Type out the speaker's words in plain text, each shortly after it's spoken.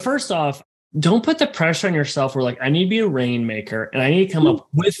First off, don't put the pressure on yourself where I need to be a rainmaker and I need to come up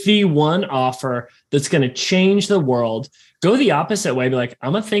with the one offer that's going to change the world. Go the opposite way. Be like,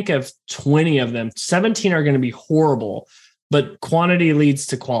 I'm going to think of 20 of them. 17 are going to be horrible, but quantity leads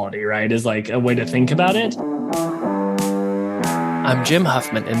to quality, right? Is like a way to think about it. I'm Jim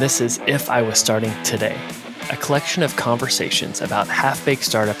Huffman, and this is If I Was Starting Today, a collection of conversations about half-baked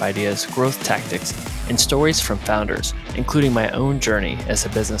startup ideas, growth tactics, and stories from founders, including my own journey as a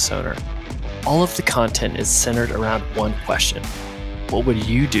business owner. All of the content is centered around one question. What would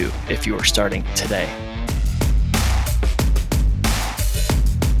you do if you were starting today?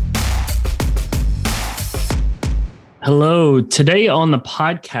 Hello. Today on the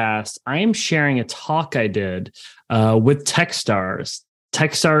podcast, I am sharing a talk I did with Techstars.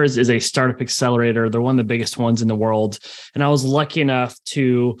 Techstars is a startup accelerator. They're one of the biggest ones in the world. And I was lucky enough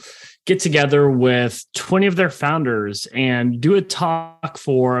to get together with 20 of their founders and do a talk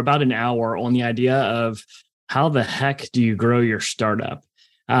for about an hour on the idea of how the heck do you grow your startup?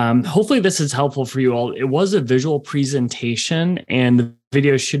 Hopefully this is helpful for you all. It was a visual presentation and the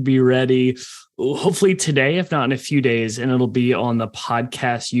video should be ready hopefully today, if not in a few days, and it'll be on the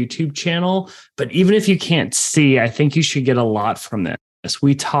podcast YouTube channel. But even if you can't see, I think you should get a lot from this.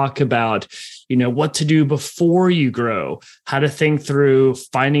 We talk about, what to do before you grow, how to think through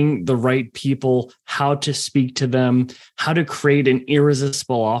finding the right people, how to speak to them, how to create an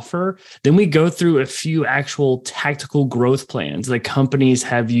irresistible offer. Then we go through a few actual tactical growth plans that companies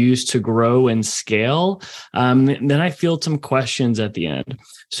have used to grow and scale. Then I field some questions at the end.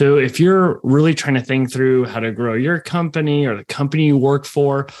 So if you're really trying to think through how to grow your company or the company you work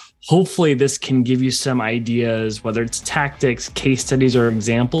for, hopefully this can give you some ideas, whether it's tactics, case studies, or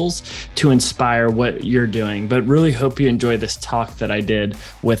examples to inspire what you're doing. But really hope you enjoy this talk that I did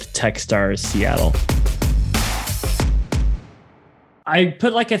with Techstars Seattle. I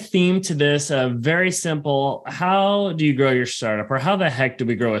put a theme to this, very simple. How do you grow your startup, or how the heck do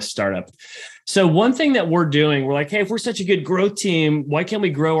we grow a startup? So one thing that we're doing, we're like, hey, if we're such a good growth team, why can't we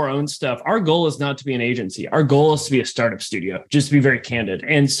grow our own stuff? Our goal is not to be an agency. Our goal is to be a startup studio, just to be very candid.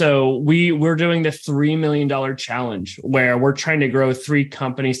 And so we're doing the $3 million challenge where we're trying to grow 3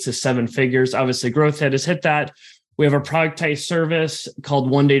 companies to 7 figures. Obviously, Growth Head has hit that. We have a productized service called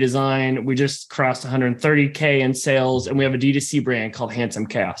One Day Design. We just crossed 130K in sales, and we have a D2C brand called Handsome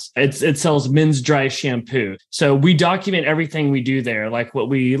Chaos. It sells men's dry shampoo. So we document everything we do there, like what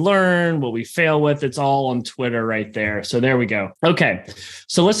we learn, what we fail with. It's all on Twitter right there. So there we go. Okay.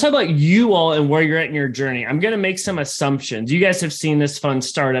 So let's talk about you all and where you're at in your journey. I'm going to make some assumptions. You guys have seen this fun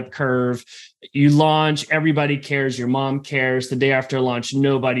startup curve. You launch, everybody cares. Your mom cares. The day after launch,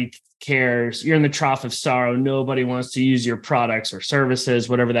 nobody cares. You're in the trough of sorrow. Nobody wants to use your products or services,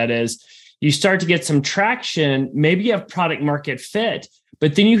 whatever that is. You start to get some traction. Maybe you have product market fit,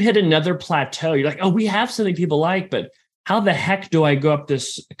 but then you hit another plateau. You're like, oh, we have something people like, but how the heck do I go up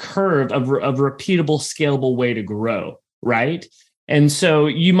this curve of repeatable, scalable way to grow, right? And so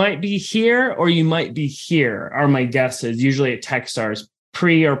you might be here or you might be here, are my guesses, usually at Techstars,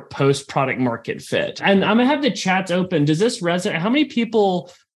 pre or post product market fit. And I'm going to have the chats open. Does this resonate? How many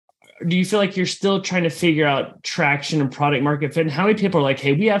people do you feel like you're still trying to figure out traction and product market fit? And how many people are like,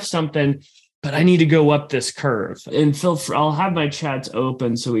 hey, we have something, but I need to go up this curve? And I'll have my chats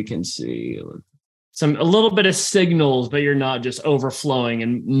open so we can see a little bit of signals, but you're not just overflowing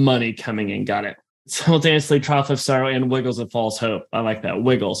and money coming in. Got it. Simultaneously, trough of sorrow and wiggles of false hope. I like that.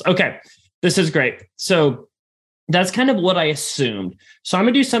 Wiggles. Okay. This is great. So that's kind of what I assumed. So I'm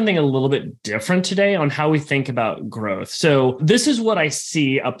going to do something a little bit different today on how we think about growth. So this is what I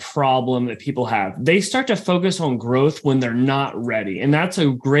see a problem that people have. They start to focus on growth when they're not ready. And that's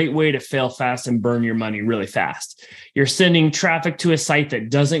a great way to fail fast and burn your money really fast. You're sending traffic to a site that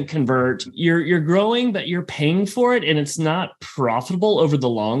doesn't convert. You're growing, but you're paying for it and it's not profitable over the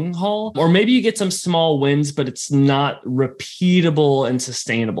long haul. Or maybe you get some small wins, but it's not repeatable and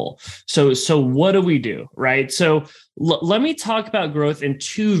sustainable. So what do we do, right? So let me talk about growth in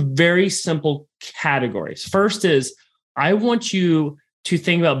 2 very simple categories. First is I want you to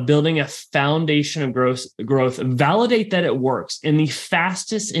think about building a foundation of growth, validate that it works in the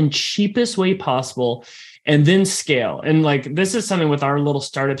fastest and cheapest way possible, and then scale. And this is something with our little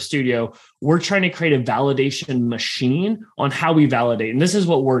startup studio, we're trying to create a validation machine on how we validate. And this is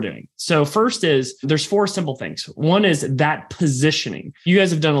what we're doing. So first is there's 4 simple things. One is that positioning. You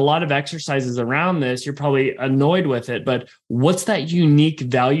guys have done a lot of exercises around this. You're probably annoyed with it, but what's that unique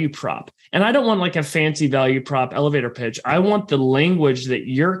value prop? And I don't want like a fancy value prop elevator pitch. I want the language that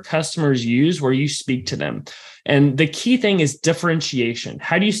your customers use where you speak to them. And the key thing is differentiation.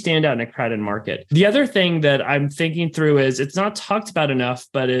 How do you stand out in a crowded market? The other thing that I'm thinking through is it's not talked about enough,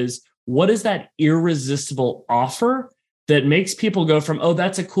 but is what is that irresistible offer that makes people go from, oh,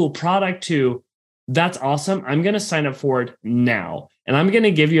 that's a cool product to that's awesome. I'm going to sign up for it now. And I'm going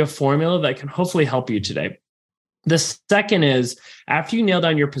to give you a formula that can hopefully help you today. The second is after you nail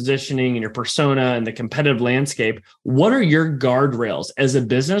down your positioning and your persona and the competitive landscape, what are your guardrails as a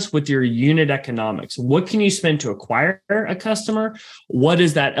business with your unit economics? What can you spend to acquire a customer? What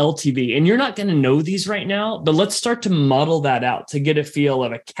is that LTV? And you're not going to know these right now, but let's start to model that out to get a feel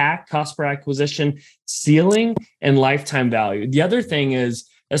of a CAC, cost per acquisition, ceiling, and lifetime value. The other thing is,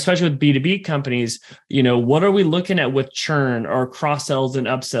 especially with B2B companies, what are we looking at with churn or cross sells and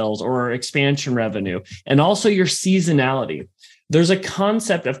upsells or expansion revenue? And also your seasonality. There's a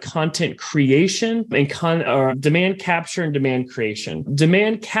concept of content creation and demand capture and demand creation.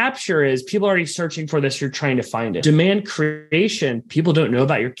 Demand capture is people are already searching for this. You're trying to find it. Demand creation, people don't know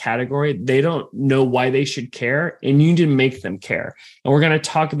about your category. They don't know why they should care, and you need to make them care. And we're going to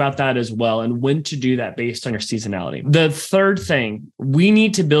talk about that as well and when to do that based on your seasonality. The third thing, we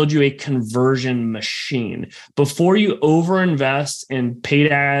need to build you a conversion machine. Before you overinvest in paid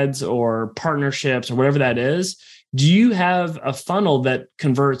ads or partnerships or whatever that is, do you have a funnel that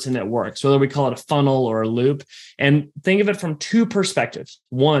converts and that works? Whether we call it a funnel or a loop. And think of it from two perspectives.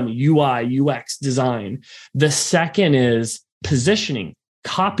 One, UI, UX design. The second is positioning,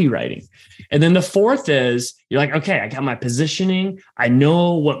 copywriting. And then the fourth is you're like, okay, I got my positioning. I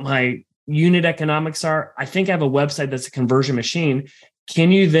know what my unit economics are. I think I have a website that's a conversion machine.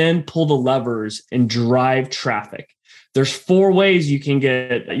 Can you then pull the levers and drive traffic? There's 4 ways you can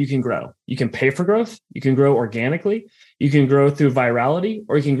grow. You can pay for growth. You can grow organically. You can grow through virality,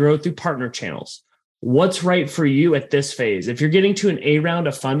 or you can grow through partner channels. What's right for you at this phase? If you're getting to an A round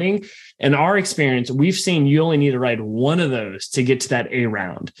of funding, in our experience, we've seen you only need to ride one of those to get to that A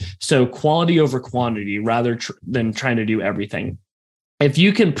round. So quality over quantity rather than trying to do everything. If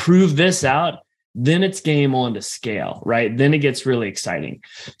you can prove this out, then it's game on to scale, right? Then it gets really exciting.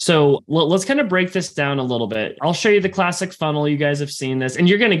 So let's kind of break this down a little bit. I'll show you the classic funnel. You guys have seen this, and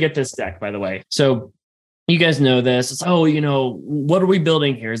you're going to get this deck, by the way. So you guys know this. It's, what are we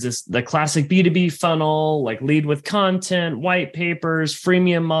building here? Is this the classic B2B funnel, like lead with content, white papers,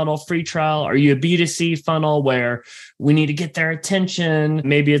 freemium model, free trial? Are you a B2C funnel where we need to get their attention?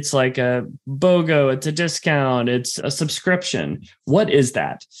 Maybe it's like a BOGO, it's a discount, it's a subscription. What is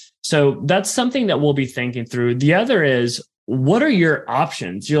that? So that's something that we'll be thinking through. The other is, what are your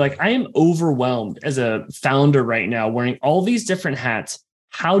options? You're like, I am overwhelmed as a founder right now, wearing all these different hats.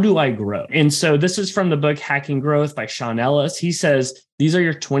 How do I grow? And so this is from the book Hacking Growth by Sean Ellis. He says, these are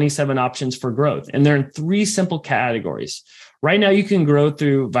your 27 options for growth. And they're in 3 simple categories. Right now, you can grow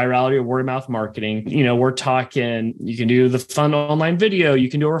through virality or word of mouth marketing. We're talking, you can do the fun online video. You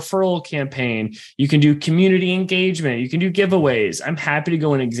can do a referral campaign. You can do community engagement. You can do giveaways. I'm happy to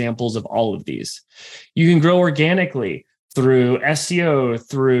go into examples of all of these. You can grow organically through SEO,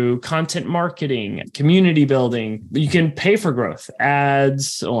 through content marketing, community building. You can pay for growth,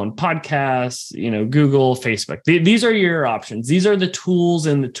 ads on podcasts, Google, Facebook. These are your options. These are the tools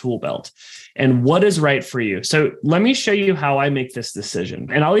in the tool belt. And what is right for you? So let me show you how I make this decision.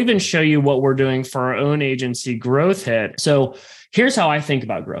 And I'll even show you what we're doing for our own agency, Growth Hit. So here's how I think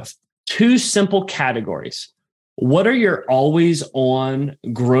about growth. 2 simple categories. What are your always on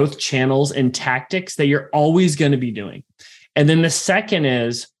growth channels and tactics that you're always going to be doing? And then the second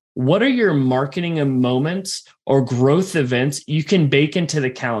is, what are your marketing moments or growth events you can bake into the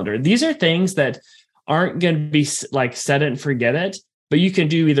calendar? These are things that aren't going to be like set it and forget it, but you can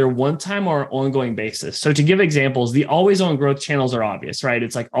do either one time or ongoing basis. So to give examples, the always on growth channels are obvious, right?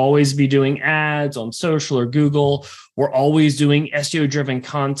 It's like always be doing ads on social or Google. We're always doing SEO driven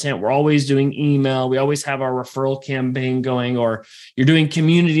content. We're always doing email. We always have our referral campaign going, or you're doing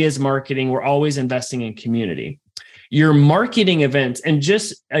community as marketing. We're always investing in community. Your marketing events, and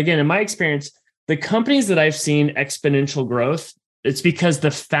just again, in my experience, the companies that I've seen exponential growth, it's because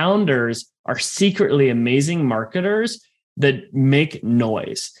the founders are secretly amazing marketers that make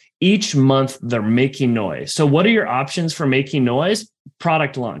noise. Each month they're making noise. So what are your options for making noise?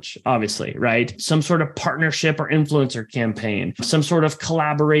 Product launch, obviously, right? Some sort of partnership or influencer campaign, some sort of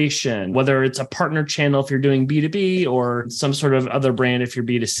collaboration, whether it's a partner channel if you're doing B2B or some sort of other brand if you're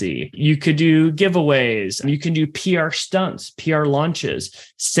B2C. You could do giveaways. You can do PR stunts, PR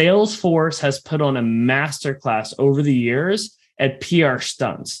launches. Salesforce has put on a masterclass over the years at PR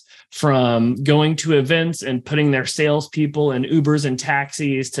stunts. from going to events and putting their salespeople in Ubers and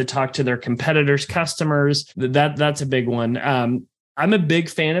taxis to talk to their competitors' customers. That's a big one. I'm a big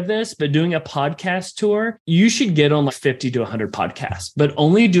fan of this, but doing a podcast tour, you should get on like 50 to 100 podcasts, but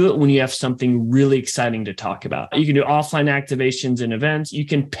only do it when you have something really exciting to talk about. You can do offline activations and events. You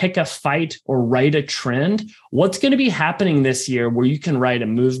can pick a fight or write a trend. What's going to be happening this year where you can write a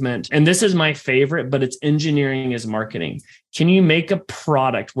movement? And this is my favorite, but it's engineering as marketing. Can you make a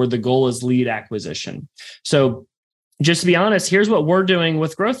product where the goal is lead acquisition? So just to be honest, here's what we're doing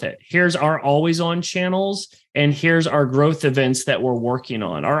with Growth It. Here's our always on channels. And here's our growth events that we're working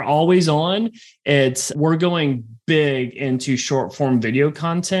on. Our always on, we're going big into short form video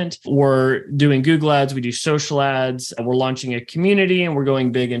content. We're doing Google ads. We do social ads. We're launching a community and we're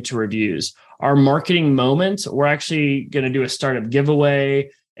going big into reviews. Our marketing moments, we're actually going to do a startup giveaway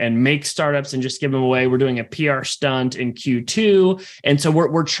and make startups and just give them away. We're doing a PR stunt in Q2. And so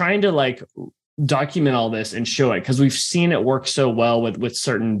we're trying to like document all this and show it because we've seen it work so well with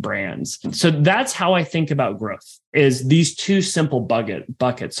certain brands. So that's how I think about growth, is these two simple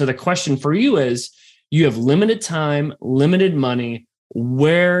buckets. So the question for you is, you have limited time, limited money.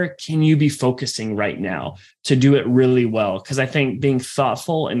 Where can you be focusing right now to do it really well? Because I think being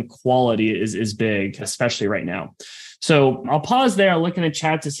thoughtful and quality is big, especially right now. So I'll pause there. I'll look in the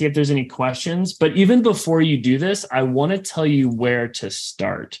chat to see if there's any questions. But even before you do this, I want to tell you where to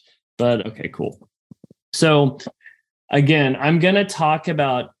start. But okay, cool. So again, I'm going to talk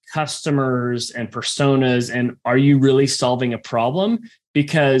about customers and personas and are you really solving a problem?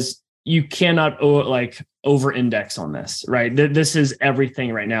 Because you cannot over-index on this, right? This is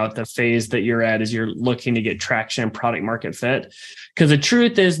everything right now at the phase that you're at as you're looking to get traction and product market fit. Because the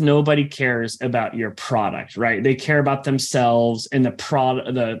truth is nobody cares about your product, right? They care about themselves and the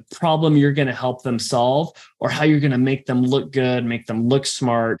problem you're going to help them solve or how you're going to make them look good, make them look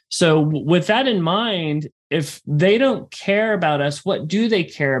smart. So with that in mind, if they don't care about us, what do they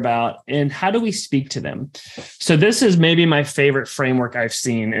care about and how do we speak to them? So this is maybe my favorite framework I've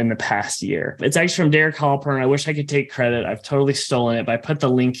seen in the past year. It's actually from Derek Halpern. I wish I could take credit. I've totally stolen it, but I put the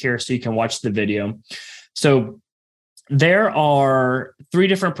link here so you can watch the video. So there are 3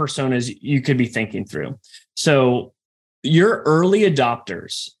 different personas you could be thinking through. So your early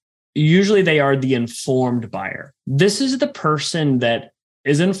adopters, usually they are the informed buyer. This is the person that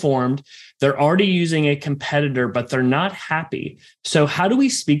is informed. They're already using a competitor, but they're not happy. So how do we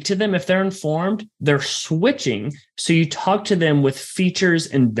speak to them? If they're informed, they're switching. So you talk to them with features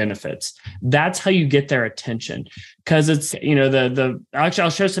and benefits. That's how you get their attention. Because it's, actually,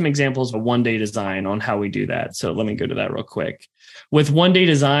 I'll show some examples of One Day Design on how we do that. So let me go to that real quick. With One Day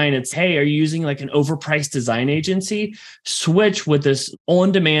Design, it's, hey, are you using like an overpriced design agency? Switch with this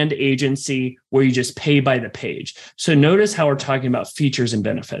on-demand agency where you just pay by the page. So notice how we're talking about features and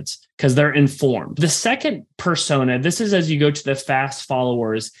benefits because they're informed. The second persona, this is as you go to the fast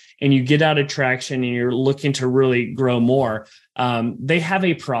followers and you get out of traction and you're looking to really grow more. They have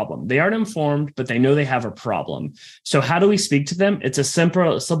a problem. They aren't informed, but they know they have a problem. So how do we speak to them? It's a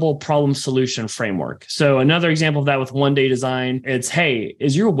simple problem solution framework. So another example of that with One Day Design, it's, hey,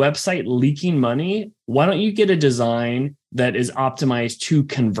 is your website leaking money? Why don't you get a design that is optimized to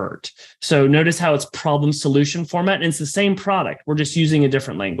convert? So notice how it's problem solution format, and it's the same product. We're just using a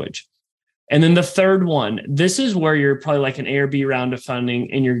different language. And then the third one, this is where you're probably like an A or B round of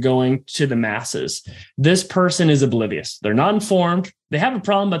funding and you're going to the masses. This person is oblivious. They're not informed. They have a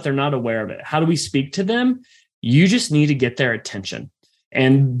problem, but they're not aware of it. How do we speak to them? You just need to get their attention.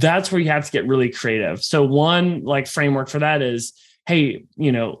 And that's where you have to get really creative. So one like framework for that is, hey,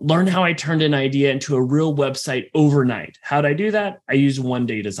 learn how I turned an idea into a real website overnight. How'd I do that? I use One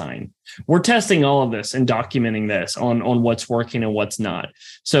Day Design. We're testing all of this and documenting this on what's working and what's not.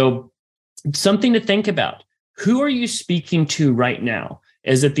 So something to think about. Who are you speaking to right now?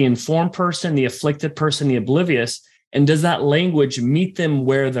 Is it the informed person, the afflicted person, the oblivious? And does that language meet them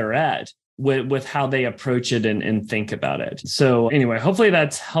where they're at with how they approach it and think about it? So anyway, hopefully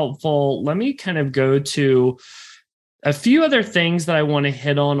that's helpful. Let me kind of go to a few other things that I want to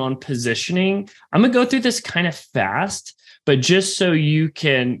hit on positioning. I'm going to go through this kind of fast, but just so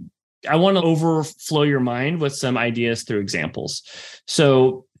I want to overflow your mind with some ideas through examples.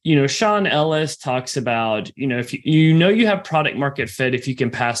 So Sean Ellis talks about, if you have product market fit, if you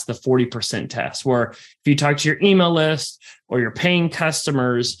can pass the 40% test, where if you talk to your email list or your paying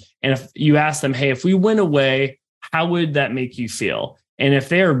customers, and if you ask them, hey, if we went away, how would that make you feel? And if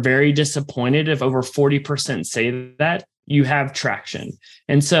they are very disappointed, if over 40% say that, you have traction.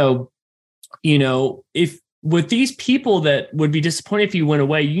 And so, if with these people that would be disappointed if you went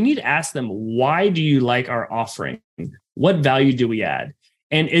away, you need to ask them, why do you like our offering? What value do we add?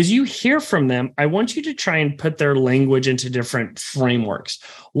 And as you hear from them, I want you to try and put their language into different frameworks.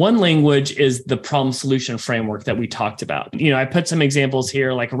 One language is the problem solution framework that we talked about. I put some examples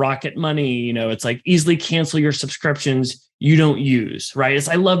here like Rocket Money. It's like easily cancel your subscriptions you don't use, right?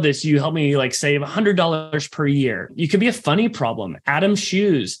 I love this. You help me like save $100 per year. You could be a funny problem. Adam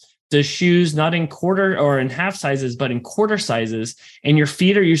Shoes does shoes not in quarter or in half sizes, but in quarter sizes. And your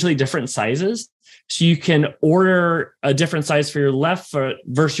feet are usually different sizes. So you can order a different size for your left foot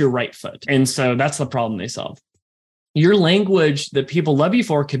versus your right foot. And so that's the problem they solve. Your language that people love you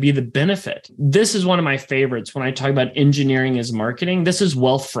for could be the benefit. This is one of my favorites when I talk about engineering as marketing. This is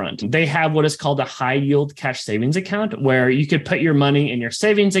Wealthfront. They have what is called a high yield cash savings account where you could put your money in your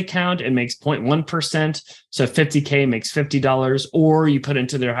savings account. It makes 0.1%. So 50K makes $50, or you put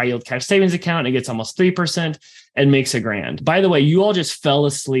into their high yield cash savings account, it gets almost 3% and makes $1,000. By the way, you all just fell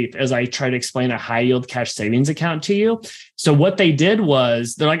asleep as I try to explain a high yield cash savings account to you. So what they did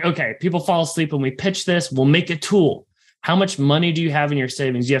was they're like, okay, people fall asleep when we pitch this, we'll make a tool. How much money do you have in your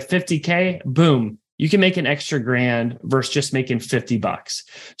savings? You have 50K, boom. You can make an extra $1,000 versus just making $50.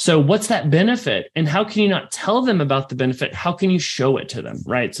 So what's that benefit? And how can you not tell them about the benefit? How can you show it to them,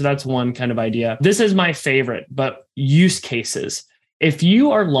 right? So that's one kind of idea. This is my favorite, but use cases. If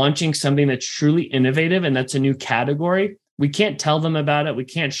you are launching something that's truly innovative and that's a new category, we can't tell them about it. We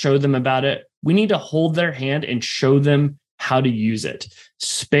can't show them about it. We need to hold their hand and show them how to use it.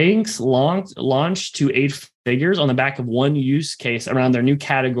 Spanx launched to 8 figures on the back of one use case around their new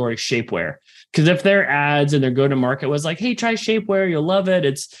category, shapewear. Because if their ads and their go-to-market was like, hey, try shapewear, you'll love it.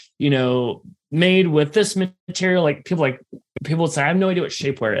 It's, made with this material. Like people would say, I have no idea what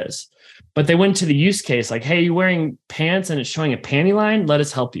shapewear is. But they went to the use case like, hey, you're wearing pants and it's showing a panty line, let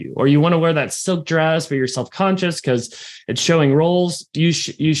us help you. Or you want to wear that silk dress, but you're self-conscious because it's showing rolls, use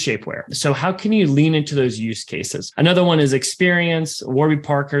shapewear. So how can you lean into those use cases? Another one is Experience, Warby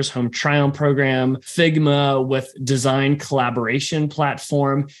Parker's home try-on program, Figma with design collaboration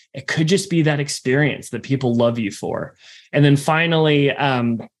platform. It could just be that experience that people love you for. And then finally,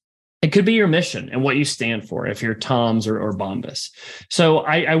 it could be your mission and what you stand for if you're Tom's or Bombas. So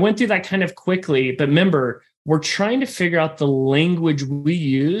I went through that kind of quickly, but remember, we're trying to figure out the language we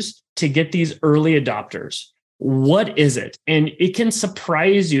use to get these early adopters. What is it? And it can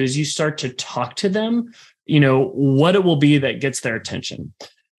surprise you as you start to talk to them, what it will be that gets their attention.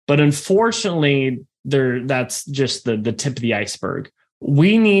 But unfortunately, that's just the tip of the iceberg.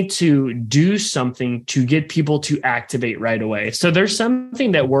 We need to do something to get people to activate right away. So there's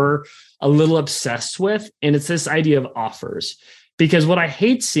something that we're a little obsessed with, and it's this idea of offers. Because what I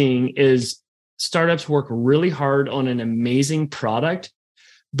hate seeing is startups work really hard on an amazing product,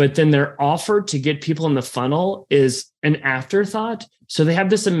 but then their offer to get people in the funnel is an afterthought. So they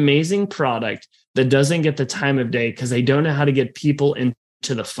have this amazing product that doesn't get the time of day because they don't know how to get people into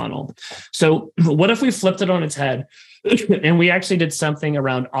the funnel. So what if we flipped it on its head? And we actually did something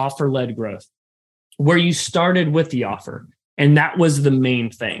around offer-led growth, where you started with the offer, and that was the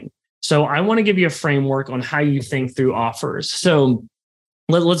main thing. So I want to give you a framework on how you think through offers. So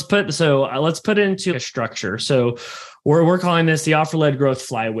let's put it into a structure. So we're calling this the offer-led growth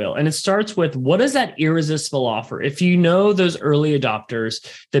flywheel, and it starts with what is that irresistible offer? If you know those early adopters,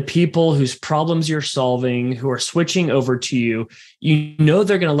 the people whose problems you're solving, who are switching over to you, they're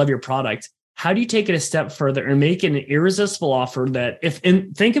going to love your product. How do you take it a step further and make it an irresistible offer that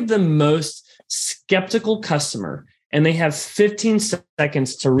think of the most skeptical customer and they have 15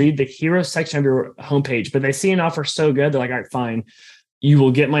 seconds to read the hero section of your homepage, but they see an offer so good, they're like, all right, fine, you will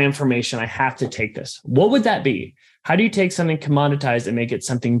get my information. I have to take this. What would that be? How do you take something commoditized and make it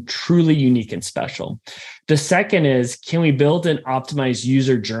something truly unique and special? The second is, can we build an optimized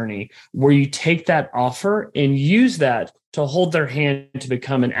user journey where you take that offer and use that to hold their hand to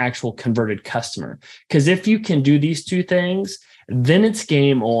become an actual converted customer? Because if you can do these two things, then it's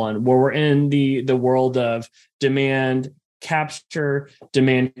game on, where we're in the world of demand capture,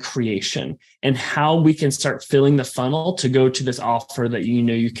 demand creation, and how we can start filling the funnel to go to this offer that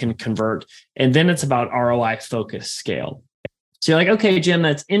you can convert. And then it's about ROI focus scale. So you're like, okay, Jim,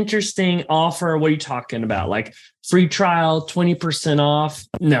 that's interesting offer. What are you talking about? Like free trial, 20% off?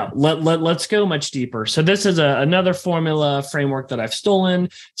 No, let's go much deeper. So this is another formula framework that I've stolen.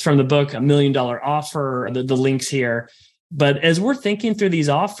 It's from the book, $1 Million Offer, the link's here. But as we're thinking through these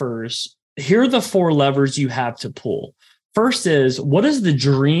offers, here are the 4 levers you have to pull. First is, what is the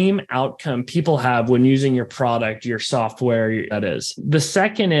dream outcome people have when using your product, your software, that is? The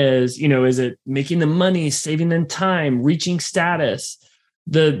second is it making them money, saving them time, reaching status?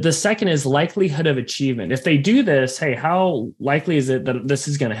 The second is likelihood of achievement. If they do this, hey, how likely is it that this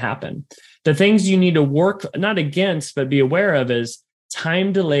is going to happen? The things you need to work not against, but be aware of is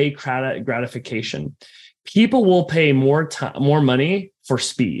time delay gratification. People will pay more money for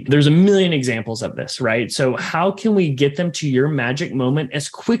speed. There's a million examples of this, right? So how can we get them to your magic moment as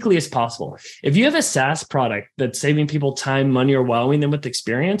quickly as possible? If you have a SaaS product that's saving people time, money, or wowing them with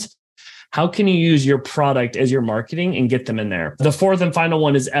experience, how can you use your product as your marketing and get them in there? The fourth and final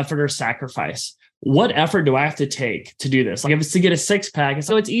one is effort or sacrifice. What effort do I have to take to do this? Like if it's to get a 6-pack,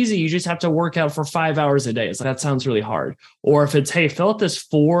 it's easy. You just have to work out for 5 hours a day. It's like, that sounds really hard. Or if it's, hey, fill out this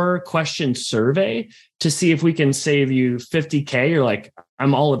 4-question survey to see if we can save you $50K, you're like,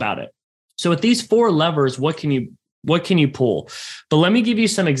 I'm all about it. So with these 4 levers, what can you pull? But let me give you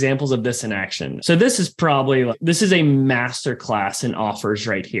some examples of this in action. So this is a masterclass in offers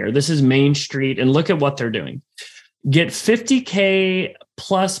right here. This is Main Street, and look at what they're doing. Get $50K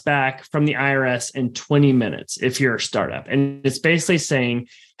plus back from the IRS in 20 minutes if you're a startup. And it's basically saying,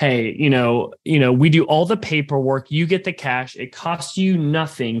 hey, we do all the paperwork, you get the cash, it costs you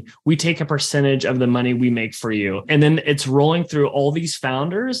nothing. We take a percentage of the money we make for you. And then it's rolling through all these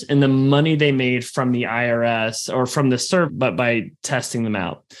founders and the money they made from the IRS or from the serve, but by testing them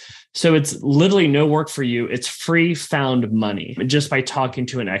out. So it's literally no work for you. It's free found money just by talking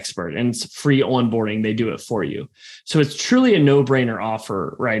to an expert, and it's free onboarding. They do it for you. So it's truly a no-brainer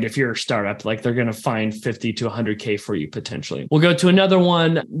offer, right? If you're a startup, like they're going to find 50 to 100K for you potentially. We'll go to another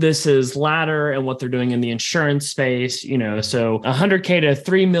one. This is Ladder and what they're doing in the insurance space. So 100K to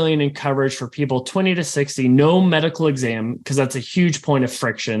 3 million in coverage for people 20 to 60, no medical exam, because that's a huge point of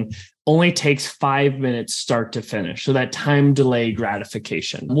friction. Only takes 5 minutes start to finish. So that time delay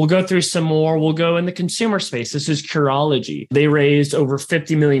gratification. We'll go through some more. We'll go in the consumer space. This is Curology. They raised over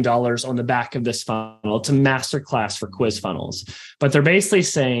 $50 million on the back of this funnel. It's a masterclass for quiz funnels. But they're basically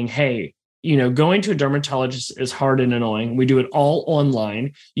saying, hey, going to a dermatologist is hard and annoying. We do it all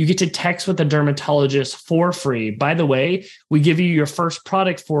online. You get to text with a dermatologist for free. By the way, we give you your first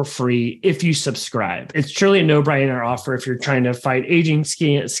product for free if you subscribe. It's truly a no-brainer offer if you're trying to fight aging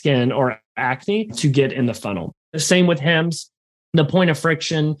skin or acne to get in the funnel. The same with Hims. The point of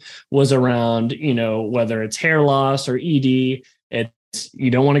was around, whether it's hair loss or ED.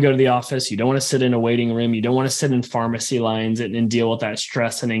 You don't want to go to the office. You don't want to sit in a waiting room. You don't want to sit in pharmacy lines and deal with that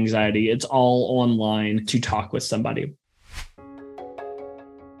stress and anxiety. It's all online to talk with somebody.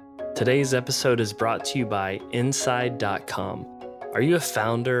 Today's episode is brought to you by Inside.com. Are you a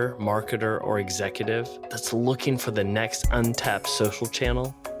founder, marketer, or executive that's looking for the next untapped social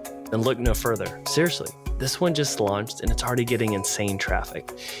channel? Then look no further. Seriously. This one just launched and it's already getting insane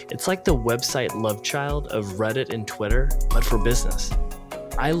traffic. It's like the website love child of Reddit and Twitter, but for business.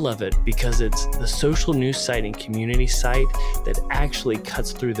 I love it because it's the social news site and community site that actually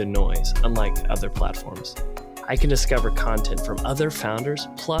cuts through the noise, unlike other platforms. I can discover content from other founders,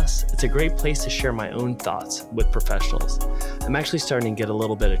 plus it's a great place to share my own thoughts with professionals. I'm actually starting to get a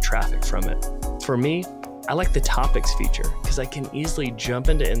little bit of traffic from it. For me, I like the topics feature because I can easily jump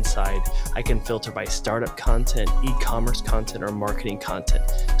into Inside. I can filter by startup content, e-commerce content, or marketing content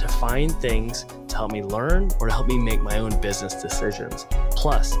to find things to help me learn or to help me make my own business decisions.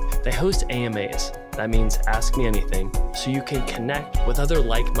 Plus, they host AMAs. That means Ask Me Anything, so you can connect with other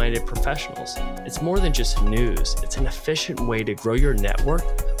like-minded professionals. It's more than just news. It's an efficient way to grow your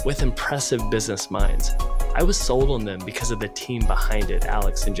network with impressive business minds. I was sold on them because of the team behind it,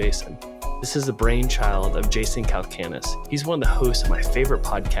 Alex and Jason. This is the brainchild of Jason Calacanis. He's one of the hosts of my favorite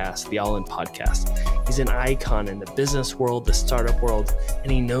podcast, the All In Podcast. He's an icon in the business world, the startup world,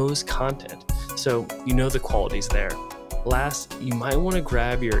 and he knows content. So the quality's there. Last, you might want to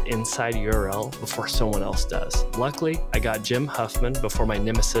grab your Inside URL before someone else does. Luckily, I got Jim Huffman before my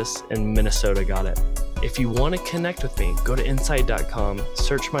nemesis in Minnesota got it. If you want to connect with me, go to Inside.com,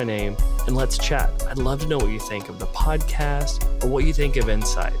 search my name, and let's chat. I'd love to know what you think of the podcast or what you think of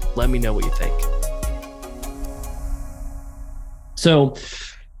Inside. Let me know what you think. So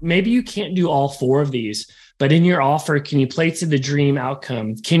maybe you can't do all 4 of these, but in your offer, can you play to the dream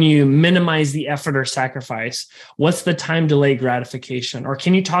outcome? Can you minimize the effort or sacrifice? What's the time delay gratification? Or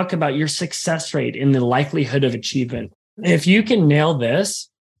can you talk about your success rate and the likelihood of achievement? If you can nail this,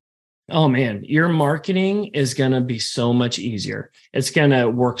 oh man, your marketing is going to be so much easier. It's going to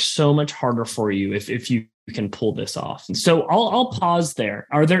work so much harder for you if you can pull this off. So I'll pause there.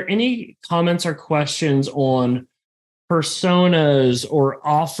 Are there any comments or questions on personas or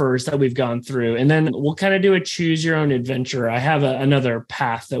offers that we've gone through? And then we'll kind of do a choose your own adventure. I have another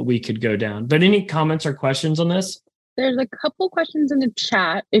path that we could go down, but any comments or questions on this? There's a couple questions in the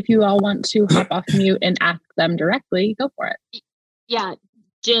chat. If you all want to hop off mute and ask them directly, go for it. Yeah.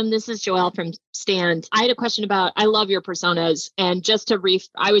 Jim, this is Joelle from Stand. I had a question about, I love your personas, and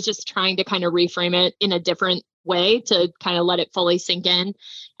I was just trying to kind of reframe it in a different way to kind of let it fully sink in.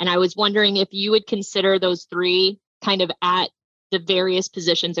 And I was wondering if you would consider those three kind of at the various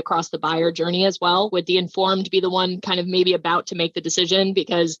positions across the buyer journey as well. Would the informed be the one kind of maybe about to make the decision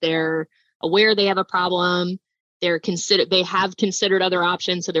because they're aware they have a problem, they have considered other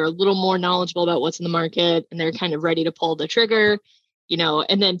options, so they're a little more knowledgeable about what's in the market, and they're kind of ready to pull the trigger,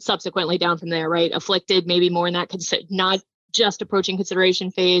 and then subsequently down from there, right? Afflicted, maybe more in that, not just approaching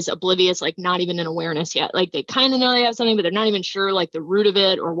consideration phase, oblivious, like not even in awareness yet. Like they kind of know they have something, but they're not even sure like the root of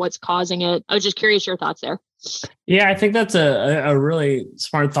it or what's causing it. I was just curious your thoughts there. Yeah, I think that's a really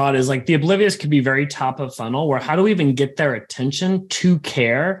smart thought, is like the oblivious could be very top of funnel, where how do we even get their attention to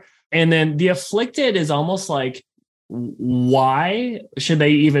care? And then the afflicted is almost like, why should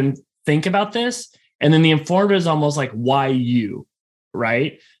they even think about this? And then the informed is almost like, why you,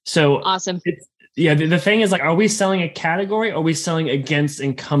 right? So awesome. The thing is like, are we selling a category? Or are we selling against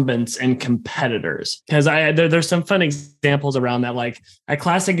incumbents and competitors? Because there's some fun examples around that. Like a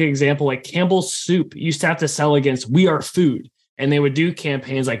classic example, like Campbell's Soup used to have to sell against We Are Food. And they would do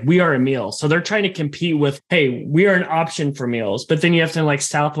campaigns like We Are a Meal. So they're trying to compete with, hey, we are an option for meals. But then you have to like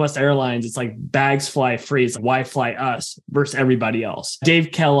Southwest Airlines, it's like bags fly free. It's like, why fly us versus everybody else?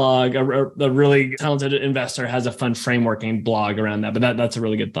 Dave Kellogg, a really talented investor, has a fun frameworking blog around that. But that's a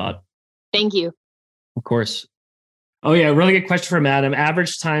really good thought. Thank you. Of course. Oh, yeah. Really good question from Adam.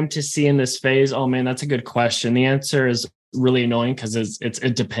 Average time to see in this phase. Oh, man, that's a good question. The answer is really annoying because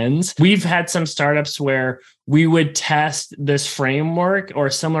it depends. We've had some startups where we would test this framework or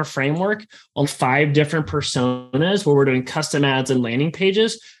a similar framework on 5 different personas where we're doing custom ads and landing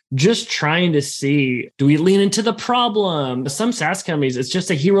pages, just trying to see, do we lean into the problem? Some SaaS companies, it's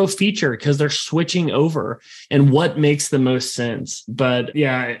just a hero feature because they're switching over and what makes the most sense. But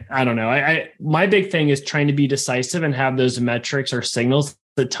yeah, I don't know. My big thing is trying to be decisive and have those metrics or signals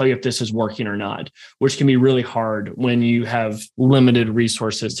that tell you if this is working or not, which can be really hard when you have limited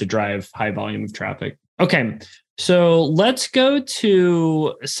resources to drive high volume of traffic. Okay, so let's go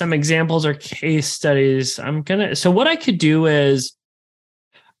to some examples or case studies. So what I could do is,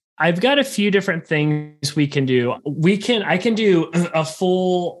 I've got a few different things we can do. I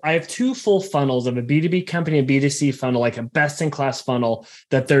have 2 full funnels of a B2B company, a B2C funnel, like a best-in-class funnel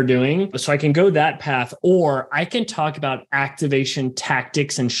that they're doing. So I can go that path, or I can talk about activation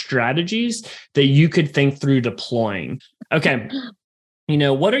tactics and strategies that you could think through deploying. Okay.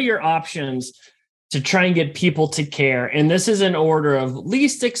 What are your options to try and get people to care? And this is in order of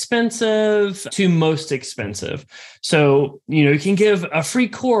least expensive to most expensive. So, you can give a free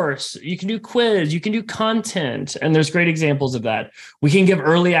course, you can do quiz, you can do content, and there's great examples of that. We can give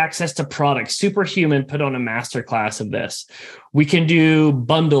early access to products. Superhuman put on a masterclass of this. We can do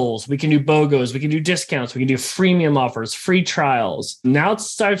bundles, we can do BOGOs, we can do discounts, we can do freemium offers, free trials. Now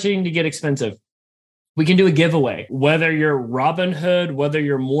it's starting to get expensive. We can do a giveaway, whether you're Robinhood, whether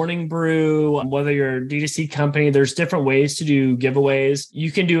you're Morning Brew, whether you're a D2C company, there's different ways to do giveaways.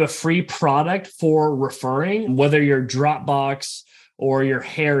 You can do a free product for referring, whether you're Dropbox or you're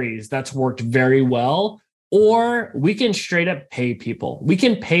Harry's, that's worked very well. Or we can straight up pay people. We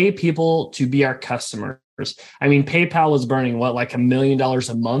can pay people to be our customers. I mean, PayPal was burning like $1 million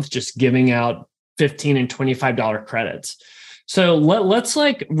a month just giving out $15 and $25 credits. So let's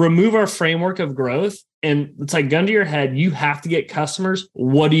like remove our framework of growth, and it's like gun to your head. You have to get customers.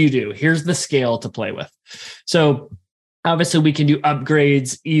 What do? Here's the scale to play with. So obviously we can do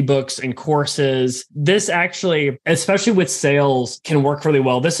upgrades, ebooks, and courses. This actually, especially with sales, can work really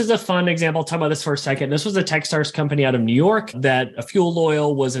well. This is a fun example. I'll talk about this for a second. This was a Techstars company out of New York that a Fuel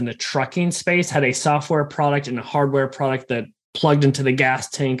Oil was in the trucking space, had a software product and a hardware product that plugged into the gas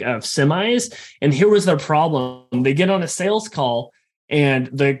tank of semis. And here was their problem. They get on a sales call and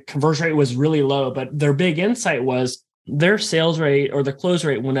the conversion rate was really low, but their big insight was their sales rate or the close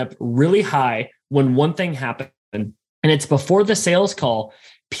rate went up really high when one thing happened. And it's before the sales call,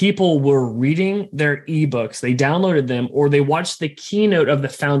 people were reading their ebooks, they downloaded them, or they watched the keynote of the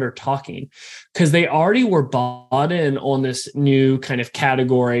founder talking because they already were bought in on this new kind of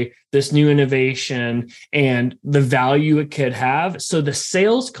category, this new innovation, and the value it could have. So the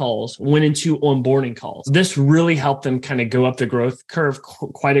sales calls went into onboarding calls. This really helped them kind of go up the growth curve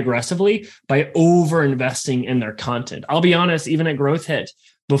quite aggressively by over investing in their content. I'll be honest, even at Growth Hit,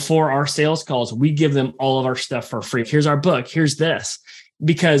 before our sales calls, we give them all of our stuff for free. Here's our book. Here's this.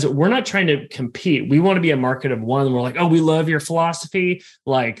 Because we're not trying to compete. We want to be a market of one. We're like, oh, we love your philosophy.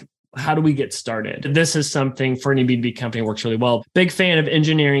 Like, how do we get started? This is something for any B2B company works really well. Big fan of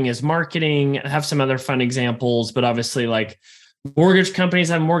engineering as marketing. I have some other fun examples, but obviously like Mortgage companies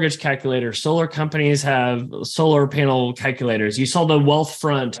have mortgage calculators. Solar companies have solar panel calculators. You saw the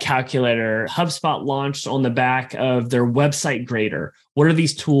Wealthfront calculator. HubSpot launched on the back of their website grader. What are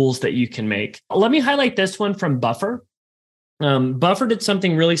these tools that you can make? Let me highlight this one from Buffer. Buffer did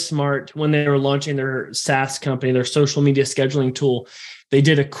something really smart when they were launching their SaaS company, their social media scheduling tool. They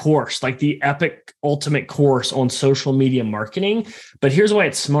did a course, like the epic ultimate course on social media marketing. But here's why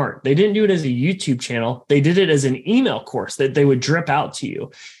it's smart. They didn't do it as a YouTube channel. They did it as an email course that they would drip out to you.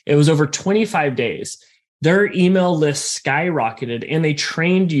 It was over 25 days. Their email list skyrocketed and they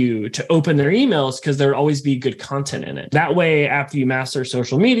trained you to open their emails because there'd always be good content in it. That way, after you master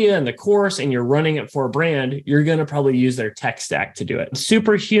social media and the course and you're running it for a brand, you're going to probably use their tech stack to do it.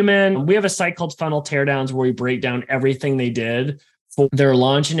 Superhuman. We have a site called Funnel Teardowns where we break down everything they did for their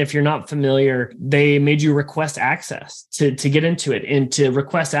launch. And if you're not familiar, they made you request access to get into it. And to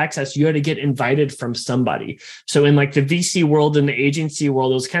request access, you had to get invited from somebody. So in like the VC world and the agency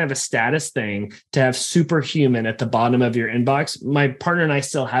world, it was kind of a status thing to have Superhuman at the bottom of your inbox. My partner and I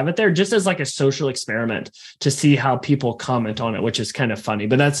still have it there just as like a social experiment to see how people comment on it, which is kind of funny,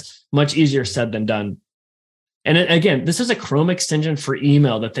 but that's much easier said than done. And again, this is a Chrome extension for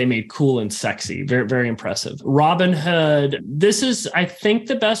email that they made cool and sexy. Very, very impressive. Robinhood. This is, I think,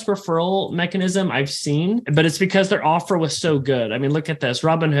 the best referral mechanism I've seen, but it's because their offer was so good. I mean, look at this.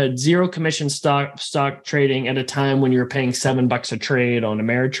 Robinhood, 0 commission stock trading at a time when you were paying $7 a trade on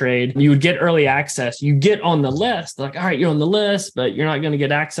Ameritrade. You would get early access. You get on the list. Like, all right, you're on the list, but you're not going to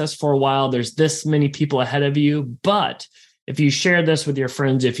get access for a while. There's this many people ahead of you. But if you share this with your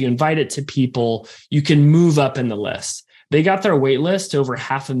friends, if you invite it to people, you can move up in the list. They got their wait list to over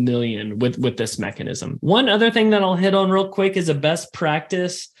 500,000 with this mechanism. One other thing that I'll hit on real quick is a best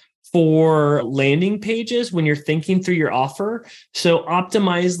practice for landing pages when you're thinking through your offer. So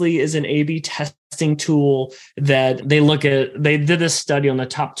Optimizely is an A/B testing tool that they did this study on the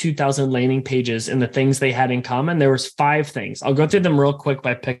top 2,000 landing pages and the things they had in common. There was 5 things. I'll go through them real quick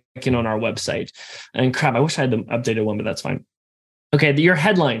by picking on our website. And crap, I wish I had the updated one, but that's fine. Okay, your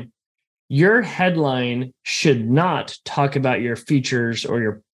headline. Your headline should not talk about your features or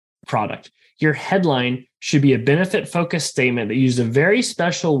your product. Your headline should be a benefit-focused statement that uses a very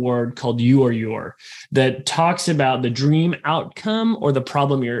special word called you or your that talks about the dream outcome or the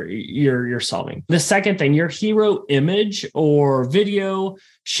problem you're solving. The second thing, your hero image or video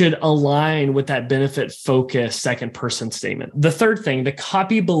should align with that benefit-focused second-person statement. The third thing, the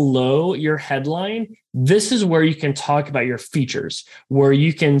copy below your headline, this is where you can talk about your features, where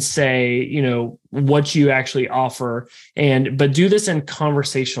you can say, what you actually offer, but do this in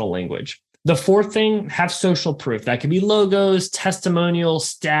conversational language. The fourth thing, have social proof. That could be logos,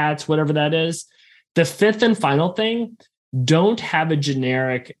 testimonials, stats, whatever that is. The fifth and final thing, don't have a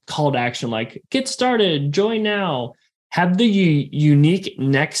generic call to action like get started, join now. Have the unique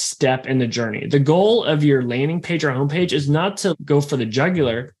next step in the journey. The goal of your landing page or homepage is not to go for the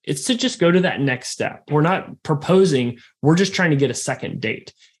jugular. It's to just go to that next step. We're not proposing. We're just trying to get a second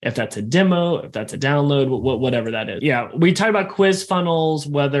date. If that's a demo, if that's a download, whatever that is. Yeah, we talk about quiz funnels,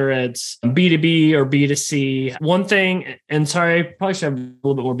 whether it's B2B or B2C. One thing, and sorry, I probably should have a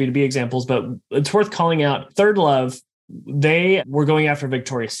little bit more B2B examples, but it's worth calling out. ThirdLove, they were going after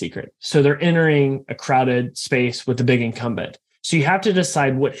Victoria's Secret. So they're entering a crowded space with a big incumbent. So you have to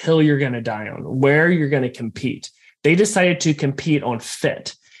decide what hill you're going to die on, where you're going to compete. They decided to compete on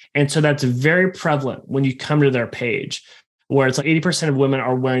fit. And so that's very prevalent when you come to their page, where it's like 80% of women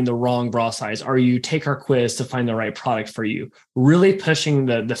are wearing the wrong bra size, or you take our quiz to find the right product for you, really pushing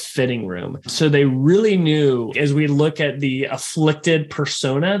the fitting room. So they really knew, as we look at the afflicted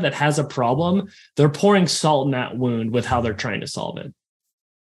persona that has a problem, they're pouring salt in that wound with how they're trying to solve it.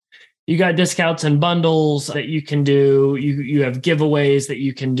 You got discounts and bundles that you can do. You have giveaways that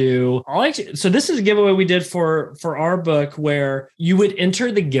you can do. So this is a giveaway we did for our book where you would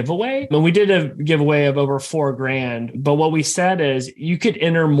enter the giveaway. And we did a giveaway of over $4,000. But what we said is you could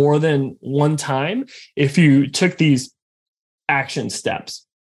enter more than one time if you took these action steps.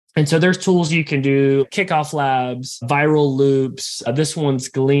 And so there's tools you can do, Kickoff Labs, Viral Loops. This one's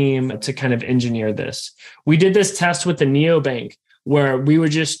Gleam to kind of engineer this. We did this test with the Neobank, where we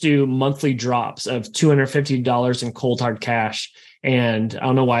would just do monthly drops of $250 in cold hard cash. And I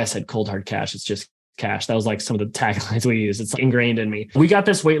don't know why I said cold hard cash. It's just cash. That was like some of the taglines we use. It's like ingrained in me. We got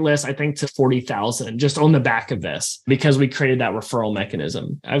this wait list, I think, to 40,000 just on the back of this because we created that referral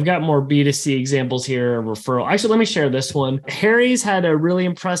mechanism. I've got more B2C examples here, referral. Actually, let me share this one. Harry's had a really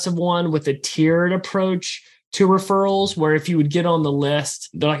impressive one with a tiered approach to referrals, where if you would get on the list,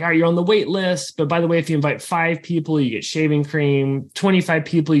 they're like, all right, you're on the wait list. But by the way, if you invite 5 people, you get shaving cream. 25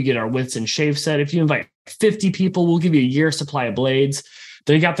 people, you get our Winston shave set. If you invite 50 people, we'll give you a year supply of blades.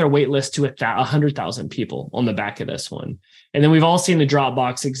 They got their wait list to 100,000 people on the back of this one. And then we've all seen the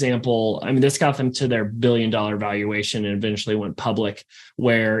Dropbox example. I mean, this got them to their $1 billion valuation and eventually went public,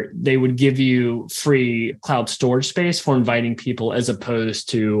 where they would give you free cloud storage space for inviting people as opposed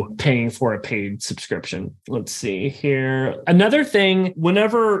to paying for a paid subscription. Let's see here. Another thing,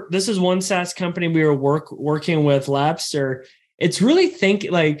 whenever this is one SaaS company we were working with, Labster, it's really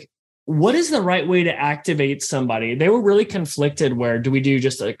like, what is the right way to activate somebody? They were really conflicted where do we do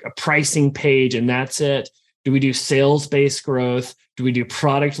just like a pricing page and that's it? Do we do sales-based growth? Do we do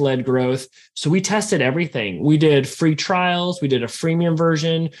product-led growth? So we tested everything. We did free trials. We did a freemium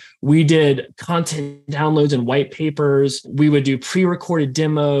version. We did content downloads and white papers. We would do pre-recorded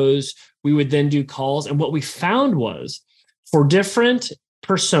demos. We would then do calls. And what we found was for different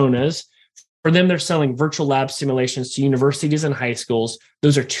personas, for them, they're selling virtual lab simulations to universities and high schools.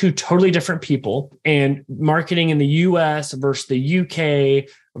 Those are two totally different people. And marketing in the US versus the UK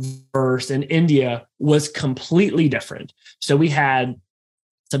versus in India was completely different. So we had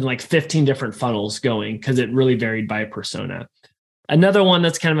something like 15 different funnels going because it really varied by persona. Another one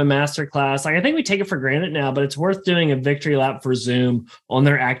that's kind of a masterclass. Like I think we take it for granted now, but it's worth doing a victory lap for Zoom on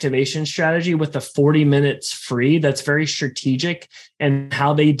their activation strategy with the 40 minutes free. That's very strategic and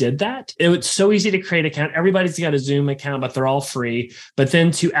how they did that. It was so easy to create an account. Everybody's got a Zoom account, but they're all free. But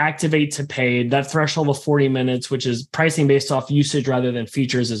then to activate to paid, that threshold of 40 minutes, which is pricing based off usage rather than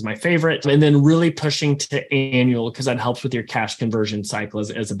features, is my favorite. And then really pushing to annual because that helps with your cash conversion cycle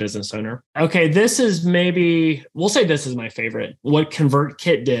as a business owner. Okay, this is we'll say this is my favorite. What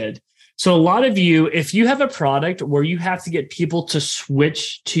ConvertKit did. So a lot of you, if you have a product where you have to get people to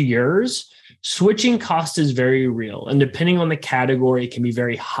switch to yours, switching cost is very real. And depending on the category, it can be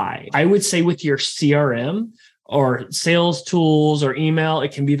very high. I would say with your CRM or sales tools or email,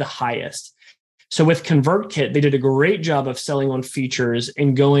 it can be the highest. So with ConvertKit, they did a great job of selling on features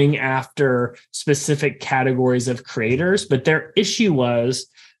and going after specific categories of creators. But their issue was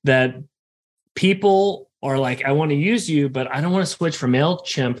that people are like, I want to use you, but I don't want to switch from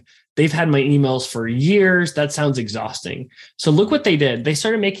MailChimp. They've had my emails for years. That sounds exhausting. So look what they did. They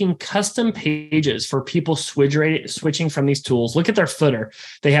started making custom pages for people switching from these tools. Look at their footer.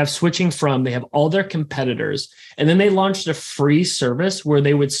 They have switching from, they have all their competitors. And then they launched a free service where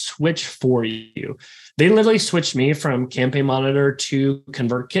they would switch for you. They literally switched me from Campaign Monitor to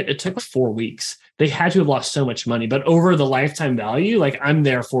ConvertKit. It took 4 weeks. They had to have lost so much money, but over the lifetime value, like I'm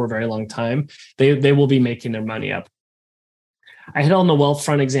there for a very long time, they will be making their money up. I hit on the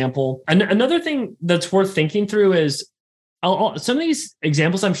Wealthfront example. Another thing that's worth thinking through is some of these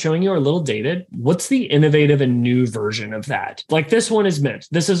examples I'm showing you are a little dated. What's the innovative and new version of that? Like this one is Mint.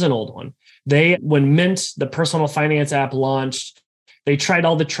 This is an old one. When Mint, the personal finance app, launched, they tried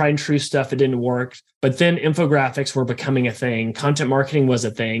all the tried and true stuff. It didn't work. But then infographics were becoming a thing. Content marketing was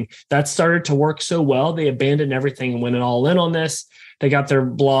a thing. That started to work so well, they abandoned everything and went all in on this. They got their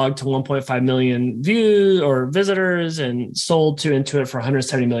blog to 1.5 million views or visitors and sold to Intuit for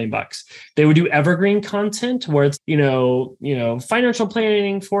 $170 million. They would do evergreen content where it's, financial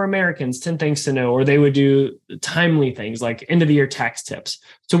planning for Americans, 10 things to know, or they would do timely things like end of the year tax tips.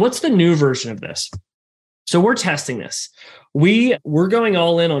 So what's the new version of this? So we're testing this. We're going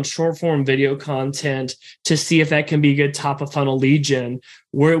all in on short form video content to see if that can be good top of funnel lead gen,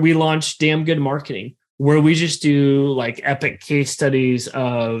 where we launched Damn Good Marketing, where we just do like epic case studies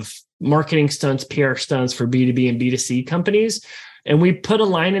of marketing stunts, PR stunts for B2B and B2C companies. And we put a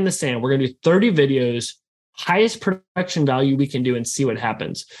line in the sand. We're going to do 30 videos, highest production value we can do, and see what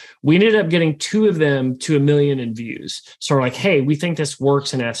happens. We ended up getting 2 of them to 1 million in views. So we're like, hey, we think this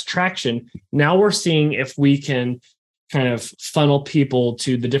works and has traction. Now we're seeing if we can kind of funnel people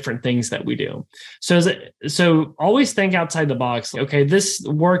to the different things that we do. So always think outside the box. Okay, this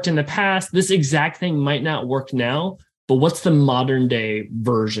worked in the past. This exact thing might not work now, but what's the modern day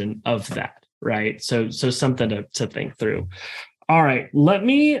version of that, right? So something to think through. All right, let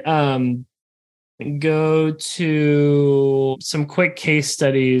me go to some quick case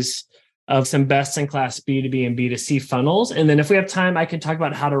studies of some best-in-class B2B and B2C funnels. And then if we have time, I can talk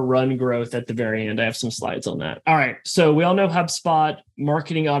about how to run growth at the very end. I have some slides on that. All right. So we all know HubSpot,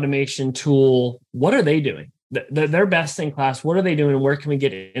 marketing automation tool. What are they doing? They're best-in-class. What are they doing? And where can we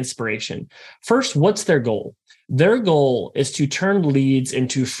get inspiration? First, what's their goal? Their goal is to turn leads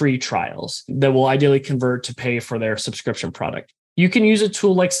into free trials that will ideally convert to pay for their subscription product. You can use a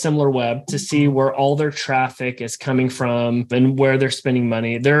tool like SimilarWeb to see where all their traffic is coming from and where they're spending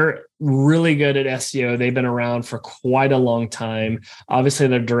money. They're really good at SEO. They've been around for quite a long time. Obviously,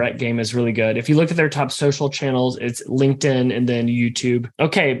 their direct game is really good. If you look at their top social channels, it's LinkedIn and then YouTube.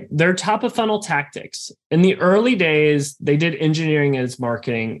 Okay, their top of funnel tactics. In the early days, they did engineering as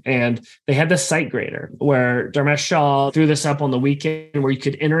marketing, and they had the SiteGrader where Dharmesh Shah threw this up on the weekend where you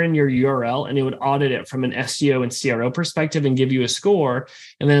could enter in your URL and it would audit it from an SEO and CRO perspective and give you a score.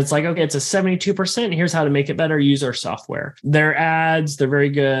 And then it's like, okay, it's a 72%. Here's how to make it better. Use our software. Their ads, they're very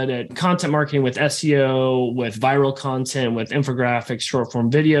good at content marketing with SEO, with viral content, with infographics, short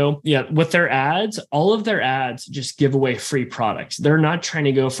form video. Yeah, with their ads, all of their ads just give away free products. They're not trying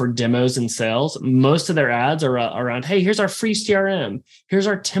to go for demos and sales. Most of their ads are around, hey, here's our free CRM. Here's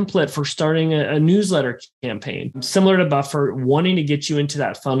our template for starting a newsletter campaign. Similar to Buffer, wanting to get you into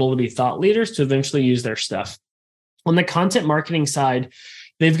that funnel to be thought leaders to eventually use their stuff. On the content marketing side,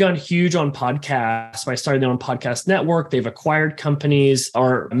 they've gone huge on podcasts by starting their own podcast network. They've acquired companies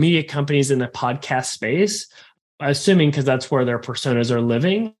or media companies in the podcast space, assuming because that's where their personas are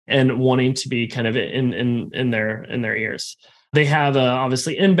living and wanting to be kind of in their ears. They have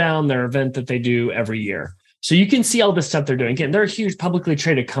obviously Inbound, their event that they do every year. So you can see all the stuff they're doing. Again, they're a huge publicly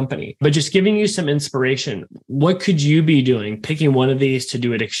traded company, but just giving you some inspiration. What could you be doing? Picking one of these to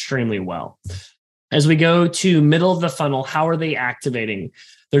do it extremely well. As we go to middle of the funnel, how are they activating?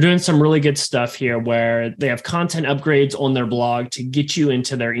 They're doing some really good stuff here where they have content upgrades on their blog to get you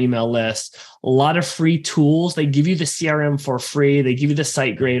into their email list. A lot of free tools. They give you the CRM for free. They give you the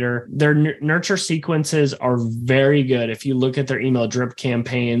SiteGrader. Their nurture sequences are very good if you look at their email drip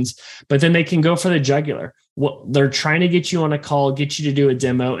campaigns, but then they can go for the jugular. Well, they're trying to get you on a call, get you to do a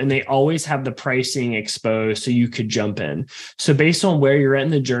demo, and they always have the pricing exposed so you could jump in. So based on where you're at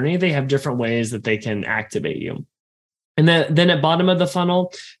in the journey, they have different ways that they can activate you. And then at bottom of the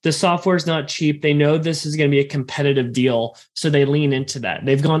funnel, the software is not cheap. They know this is going to be a competitive deal, so they lean into that.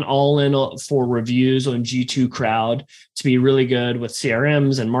 They've gone all in for reviews on G2 Crowd to be really good with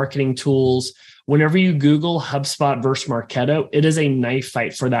CRMs and marketing tools. Whenever you Google HubSpot versus Marketo, it is a knife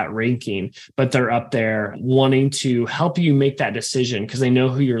fight for that ranking, but they're up there wanting to help you make that decision because they know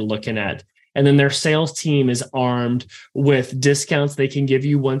who you're looking at. And then their sales team is armed with discounts they can give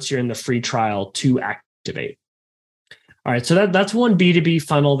you once you're in the free trial to activate. All right, so that's one B2B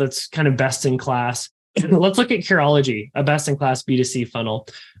funnel that's kind of best in class. Let's look at Curology, a best-in-class B2C funnel.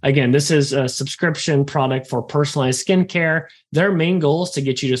 Again, this is a subscription product for personalized skincare. Their main goal is to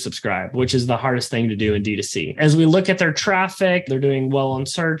get you to subscribe, which is the hardest thing to do in D2C. As we look at their traffic, they're doing well on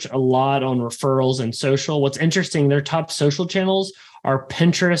search, a lot on referrals and social. What's interesting, their top social channels are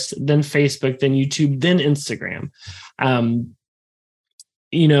Pinterest, then Facebook, then YouTube, then Instagram.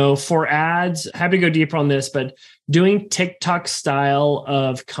 For ads, happy to go deeper on this, but doing TikTok style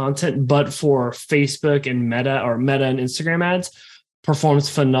of content, but for Facebook and Meta and Instagram ads performs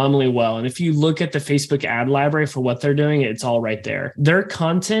phenomenally well. And if you look at the Facebook ad library for what they're doing, it's all right there. Their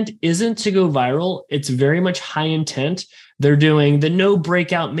content isn't to go viral. It's very much high intent. They're doing the no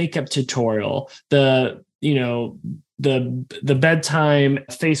breakout makeup tutorial, the bedtime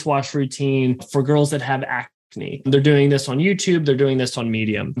face wash routine for girls that have acne. They're doing this on YouTube. They're doing this on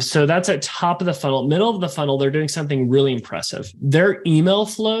Medium. So that's at top of the funnel. Middle of the funnel, they're doing something really impressive. Their email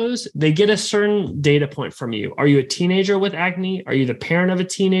flows, they get a certain data point from you. Are you a teenager with acne? Are you the parent of a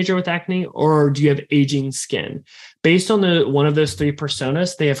teenager with acne? Or do you have aging skin? Based on one of those three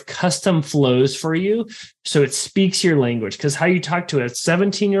personas, they have custom flows for you. So it speaks your language because how you talk to a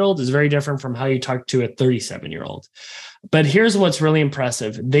 17-year-old is very different from how you talk to a 37-year-old. But here's what's really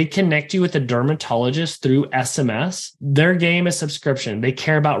impressive. They connect you with a dermatologist through SMS. Their game is subscription. They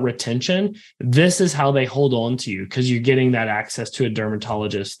care about retention. This is how they hold on to you because you're getting that access to a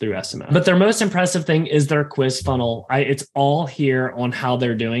dermatologist through SMS. But their most impressive thing is their quiz funnel. It's all here on how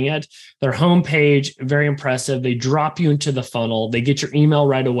they're doing it. Their homepage, very impressive. They drop you into the funnel. They get your email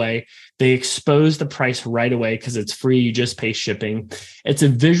right away. They expose the price right away because it's free. You just pay shipping. It's a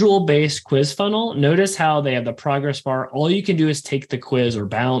visual-based quiz funnel. Notice how they have the progress bar. All you can do is take the quiz or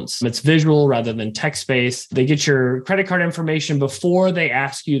bounce. It's visual rather than text-based. They get your credit card information before they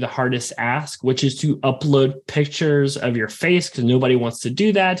ask you the hardest ask, which is to upload pictures of your face because nobody wants to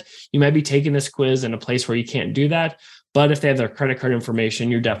do that. You might be taking this quiz in a place where you can't do that. But if they have their credit card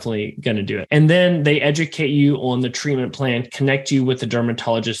information, you're definitely going to do it. And then they educate you on the treatment plan, connect you with the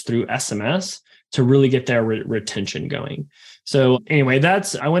dermatologist through SMS to really get their retention going. So anyway,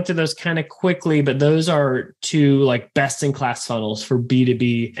 I went through those kind of quickly, but those are two like best in class funnels for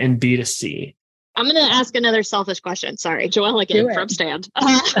B2B and B2C. I'm going to ask another selfish question. Sorry, Joelle again from Stand.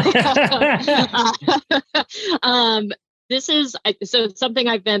 This is something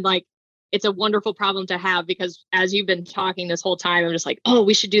I've been like it's a wonderful problem to have, because as you've been talking this whole time, I'm just like, oh,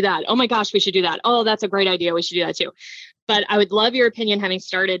 we should do that. Oh my gosh, we should do that. Oh, that's a great idea. We should do that too. But I would love your opinion, having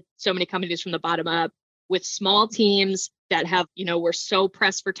started so many companies from the bottom up with small teams that have, we're so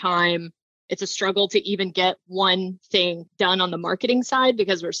pressed for time. It's a struggle to even get one thing done on the marketing side,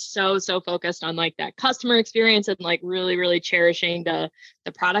 because we're so focused on like that customer experience and like really, really cherishing the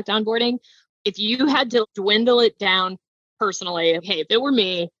product onboarding. If you had to dwindle it down personally, hey, if it were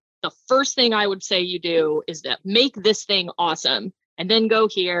me, the first thing I would say you do is that make this thing awesome, and then go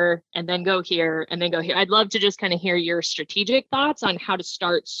here, and then go here, and then go here. I'd love to just kind of hear your strategic thoughts on how to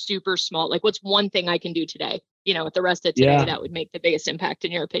start super small. Like, what's one thing I can do today, with the rest of today that would make the biggest impact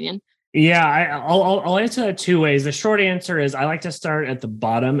in your opinion? Yeah, I'll answer that two ways. The short answer is I like to start at the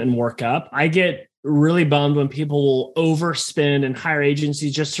bottom and work up. I get really bummed when people will overspend and hire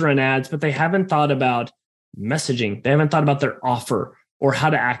agencies just to run ads, but they haven't thought about messaging. They haven't thought about their offer or how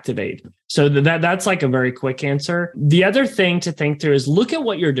to activate. So that's like a very quick answer. The other thing to think through is look at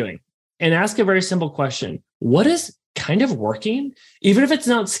what you're doing and ask a very simple question. What is kind of working, even if it's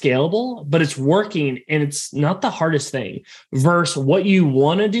not scalable, but it's working and it's not the hardest thing, versus what you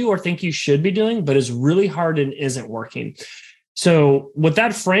want to do or think you should be doing, but is really hard and isn't working. So with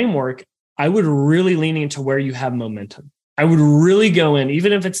that framework, I would really lean into where you have momentum. I would really go in,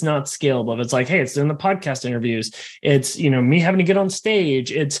 even if it's not scalable. If it's like, hey, it's doing the podcast interviews. It's, me having to get on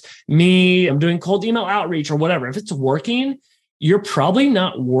stage. It's me, I'm doing cold email outreach or whatever. If it's working, you're probably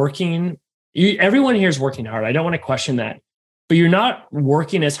not working. Everyone here is working hard. I don't want to question that, but you're not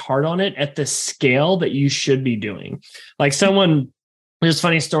working as hard on it at the scale that you should be doing. Like there's a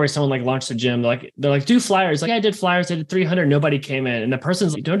funny story. Someone like launched a gym. They're like, do flyers. Like I did flyers. I did 300. Nobody came in. And the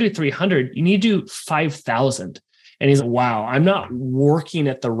person's like, don't do 300. You need to do 5,000. And he's like, wow, I'm not working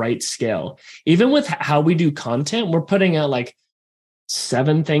at the right scale. Even with how we do content, we're putting out like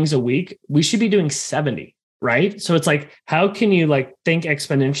 7 things a week. We should be doing 70. Right? So it's like, how can you like think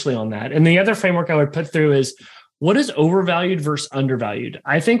exponentially on that? And the other framework I would put through is what is overvalued versus undervalued?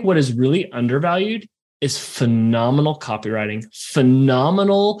 I think what is really undervalued is phenomenal copywriting,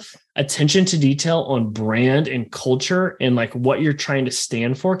 phenomenal attention to detail on brand and culture and like what you're trying to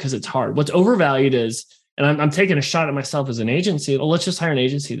stand for, because it's hard. What's overvalued is, and I'm taking a shot at myself as an agency. Well, let's just hire an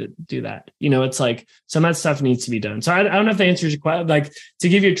agency to do that. It's like some of that stuff needs to be done. So I don't know if the answer is quite like, to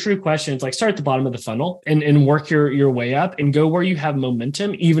give you a true question, it's like start at the bottom of the funnel and work your way up and go where you have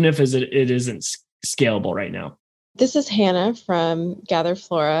momentum, even if it isn't scalable right now. This is Hannah from Gather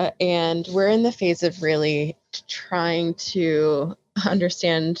Flora, and we're in the phase of really trying to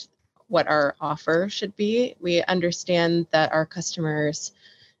understand what our offer should be. We understand that our customers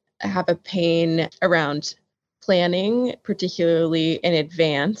have a pain around planning, particularly in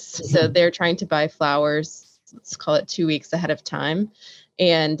advance. Mm-hmm. So they're trying to buy flowers, let's call it 2 weeks ahead of time,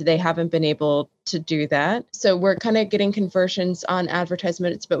 and they haven't been able to do that. So we're kind of getting conversions on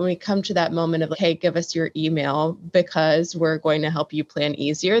advertisements, but when we come to that moment of like, hey, give us your email because we're going to help you plan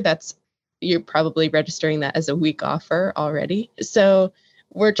easier, you're probably registering that as a weak offer already. So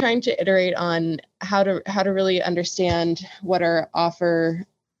we're trying to iterate on how to really understand what our offer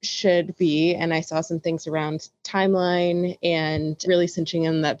should be. And I saw some things around timeline and really cinching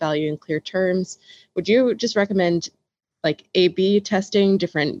in that value in clear terms. Would you just recommend like A/B testing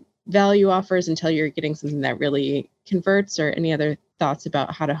different value offers until you're getting something that really converts, or any other thoughts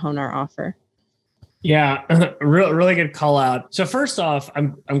about how to hone our offer? Yeah, really good call out. So first off,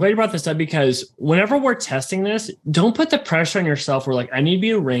 I'm glad you brought this up, because whenever we're testing this, don't put the pressure on yourself. We're like, I need to be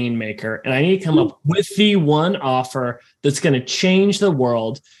a rainmaker and I need to come up with the one offer that's going to change the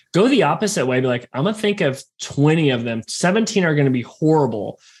world. Go the opposite way. Be like, I'm going to think of 20 of them. 17 are going to be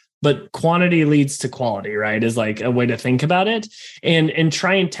horrible, but quantity leads to quality, right? Is like a way to think about it, and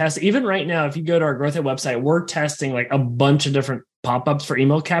try and test. Even right now, if you go to our Growth It website, we're testing like a bunch of different pop-ups for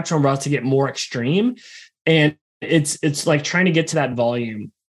email capture. We're about to get more extreme, and it's like trying to get to that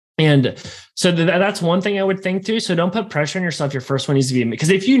volume. And so that's one thing I would think through. So don't put pressure on yourself. Your first one needs to be, because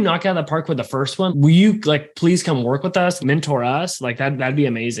if you knock out of the park with the first one, will you like, please come work with us, mentor us? Like that'd be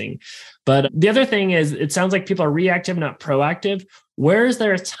amazing. But the other thing is, it sounds like people are reactive, not proactive. Where is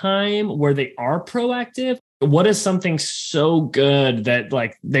there a time where they are proactive? What is something so good that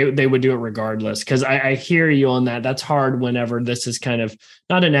like they would do it regardless? Because I hear you on that. That's hard whenever this is kind of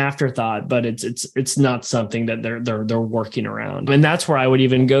not an afterthought, but it's not something that they're working around. And that's where I would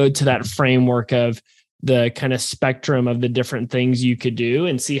even go to that framework of the kind of spectrum of the different things you could do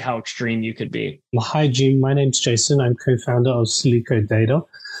and see how extreme you could be. Hi, Jim. My name's Jason. I'm co-founder of Silico Data.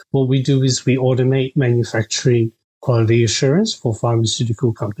 What we do is we automate manufacturing quality assurance for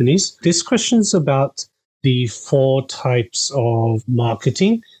pharmaceutical companies. This question's about the 4 types of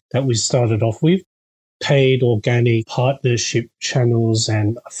marketing that we started off with. Paid, organic, partnership channels,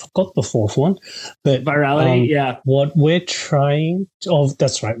 and I forgot the fourth one. But virality, yeah. What we're trying,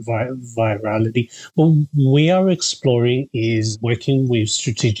 that's right, virality. What we are exploring is working with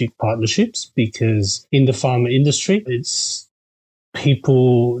strategic partnerships, because in the pharma industry, it's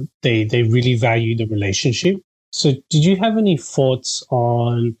people, they really value the relationship. So did you have any thoughts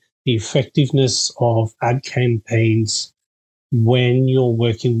on the effectiveness of ad campaigns when you're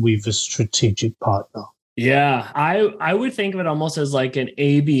working with a strategic partner? Yeah, I would think of it almost as like an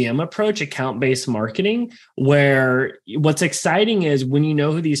ABM approach, account-based marketing, where what's exciting is when you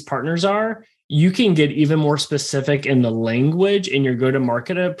know who these partners are, you can get even more specific in the language in your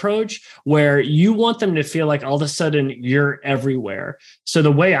go-to-market approach, where you want them to feel like all of a sudden you're everywhere. So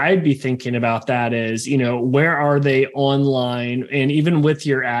the way I'd be thinking about that is, where are they online? And even with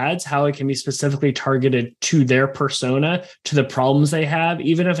your ads, how it can be specifically targeted to their persona, to the problems they have,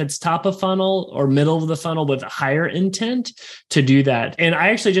 even if it's top of funnel or middle of the funnel with higher intent to do that. And I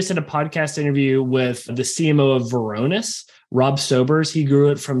actually just did a podcast interview with the CMO of Varonis, Rob Sobers. He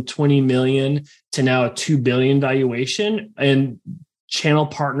grew it from 20 million to now a 2 billion valuation. And channel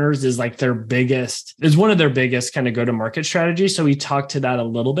partners is one of their biggest kind of go-to-market strategies. So we talked to that a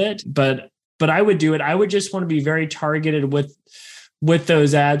little bit, but I would do it. I would just want to be very targeted with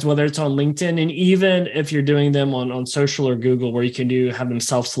those ads, whether it's on LinkedIn, and even if you're doing them on social or Google, where you can have them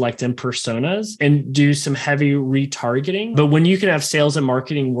self-select in personas and do some heavy retargeting. But when you can have sales and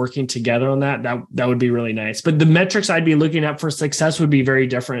marketing working together on that would be really nice. But the metrics I'd be looking at for success would be very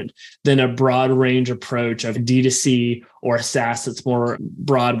different than a broad range approach of D2C or a SaaS that's more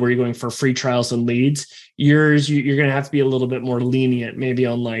broad, where you're going for free trials and leads. Yours, you're going to have to be a little bit more lenient, maybe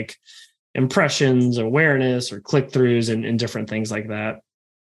on like impressions, awareness, or click-throughs and different things like that.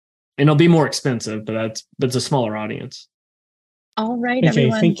 And it'll be more expensive, but it's a smaller audience. All right, okay,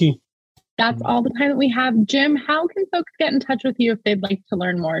 everyone. Thank you. That's all the time that we have. Jim, how can folks get in touch with you if they'd like to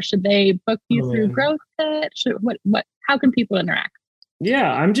learn more? Should they book you through GrowthHit? How can people interact?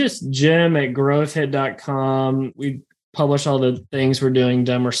 Yeah, I'm just Jim at growthhit.com. We publish all the things we're doing,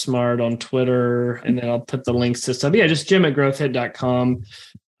 Dumb or Smart, on Twitter, and then I'll put the links to stuff. Yeah, just Jim at growthhit.com.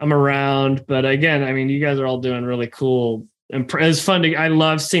 I'm around, but again, I mean, you guys are all doing really cool. And it's fun I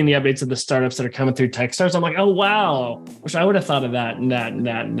love seeing the updates of the startups that are coming through Techstars. I'm like, oh, wow. Wish I would have thought of that and that and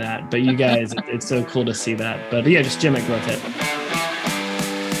that and that. But you guys, it's so cool to see that. But yeah, just Jim at GrowthHit.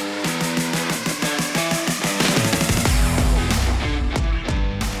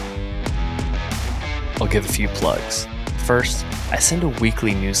 I'll give a few plugs. First, I send a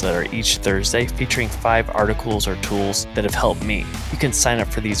weekly newsletter each Thursday featuring 5 articles or tools that have helped me. You can sign up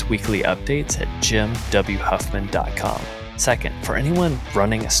for these weekly updates at jimwhuffman.com. Second, for anyone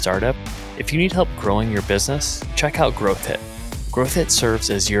running a startup, if you need help growing your business, check out GrowthHit. GrowthHit serves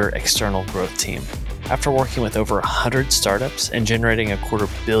as your external growth team. After working with over 100 startups and generating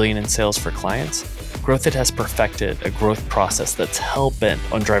 $250 million in sales for clients, GrowthHit has perfected a growth process that's hell-bent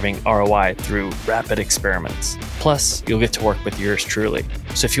on driving ROI through rapid experiments. Plus, you'll get to work with yours truly.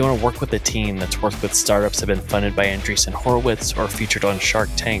 So if you want to work with a team that's worked with startups that have been funded by Andreessen Horowitz or featured on Shark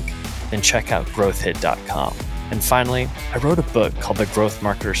Tank, then check out growthhit.com. And finally, I wrote a book called The Growth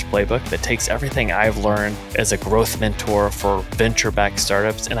Marketer's Playbook that takes everything I've learned as a growth mentor for venture-backed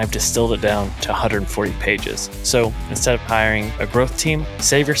startups, and I've distilled it down to 140 pages. So instead of hiring a growth team,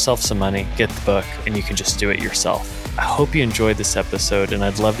 save yourself some money, get the book, and you can just do it yourself. I hope you enjoyed this episode, and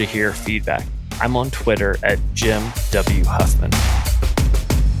I'd love to hear feedback. I'm on Twitter at Jim W. Huffman.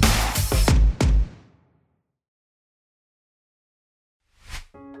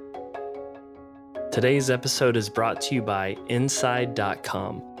 Today's episode is brought to you by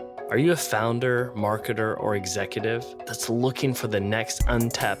Inside.com. Are you a founder, marketer, or executive that's looking for the next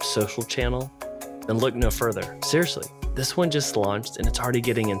untapped social channel? Then look no further. Seriously, this one just launched and it's already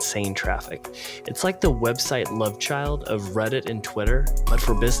getting insane traffic. It's like the website love child of Reddit and Twitter, but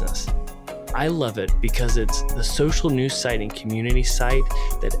for business. I love it because it's the social news site and community site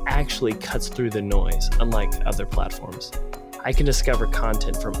that actually cuts through the noise, unlike other platforms. I can discover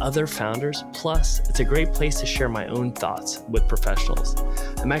content from other founders, plus it's a great place to share my own thoughts with professionals.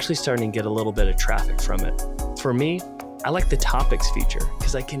 I'm actually starting to get a little bit of traffic from it. For me, I like the topics feature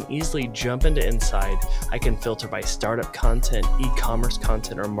because I can easily jump into Inside. I can filter by startup content, e-commerce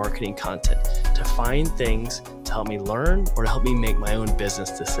content, or marketing content to find things to help me learn or to help me make my own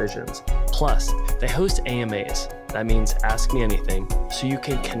business decisions. Plus, they host AMAs. That means Ask Me Anything, so you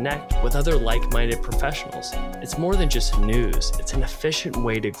can connect with other like-minded professionals. It's more than just news. It's an efficient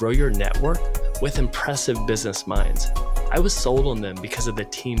way to grow your network with impressive business minds. I was sold on them because of the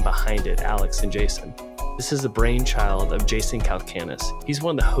team behind it, Alex and Jason. This is the brainchild of Jason Calacanis. He's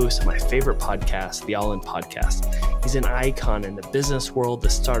one of the hosts of my favorite podcast, the All In Podcast. He's an icon in the business world, the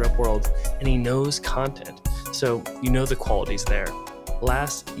startup world, and he knows content. So you know the quality's there.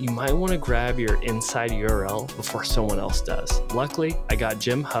 Last, you might want to grab your inside URL before someone else does. Luckily, I got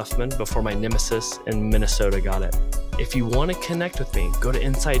Jim Huffman before my nemesis in Minnesota got it. If you want to connect with me, go to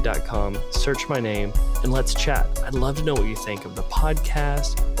insight.com, search my name, and let's chat. I'd love to know what you think of the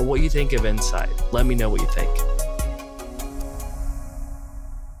podcast or what you think of Insight. Let me know what you think.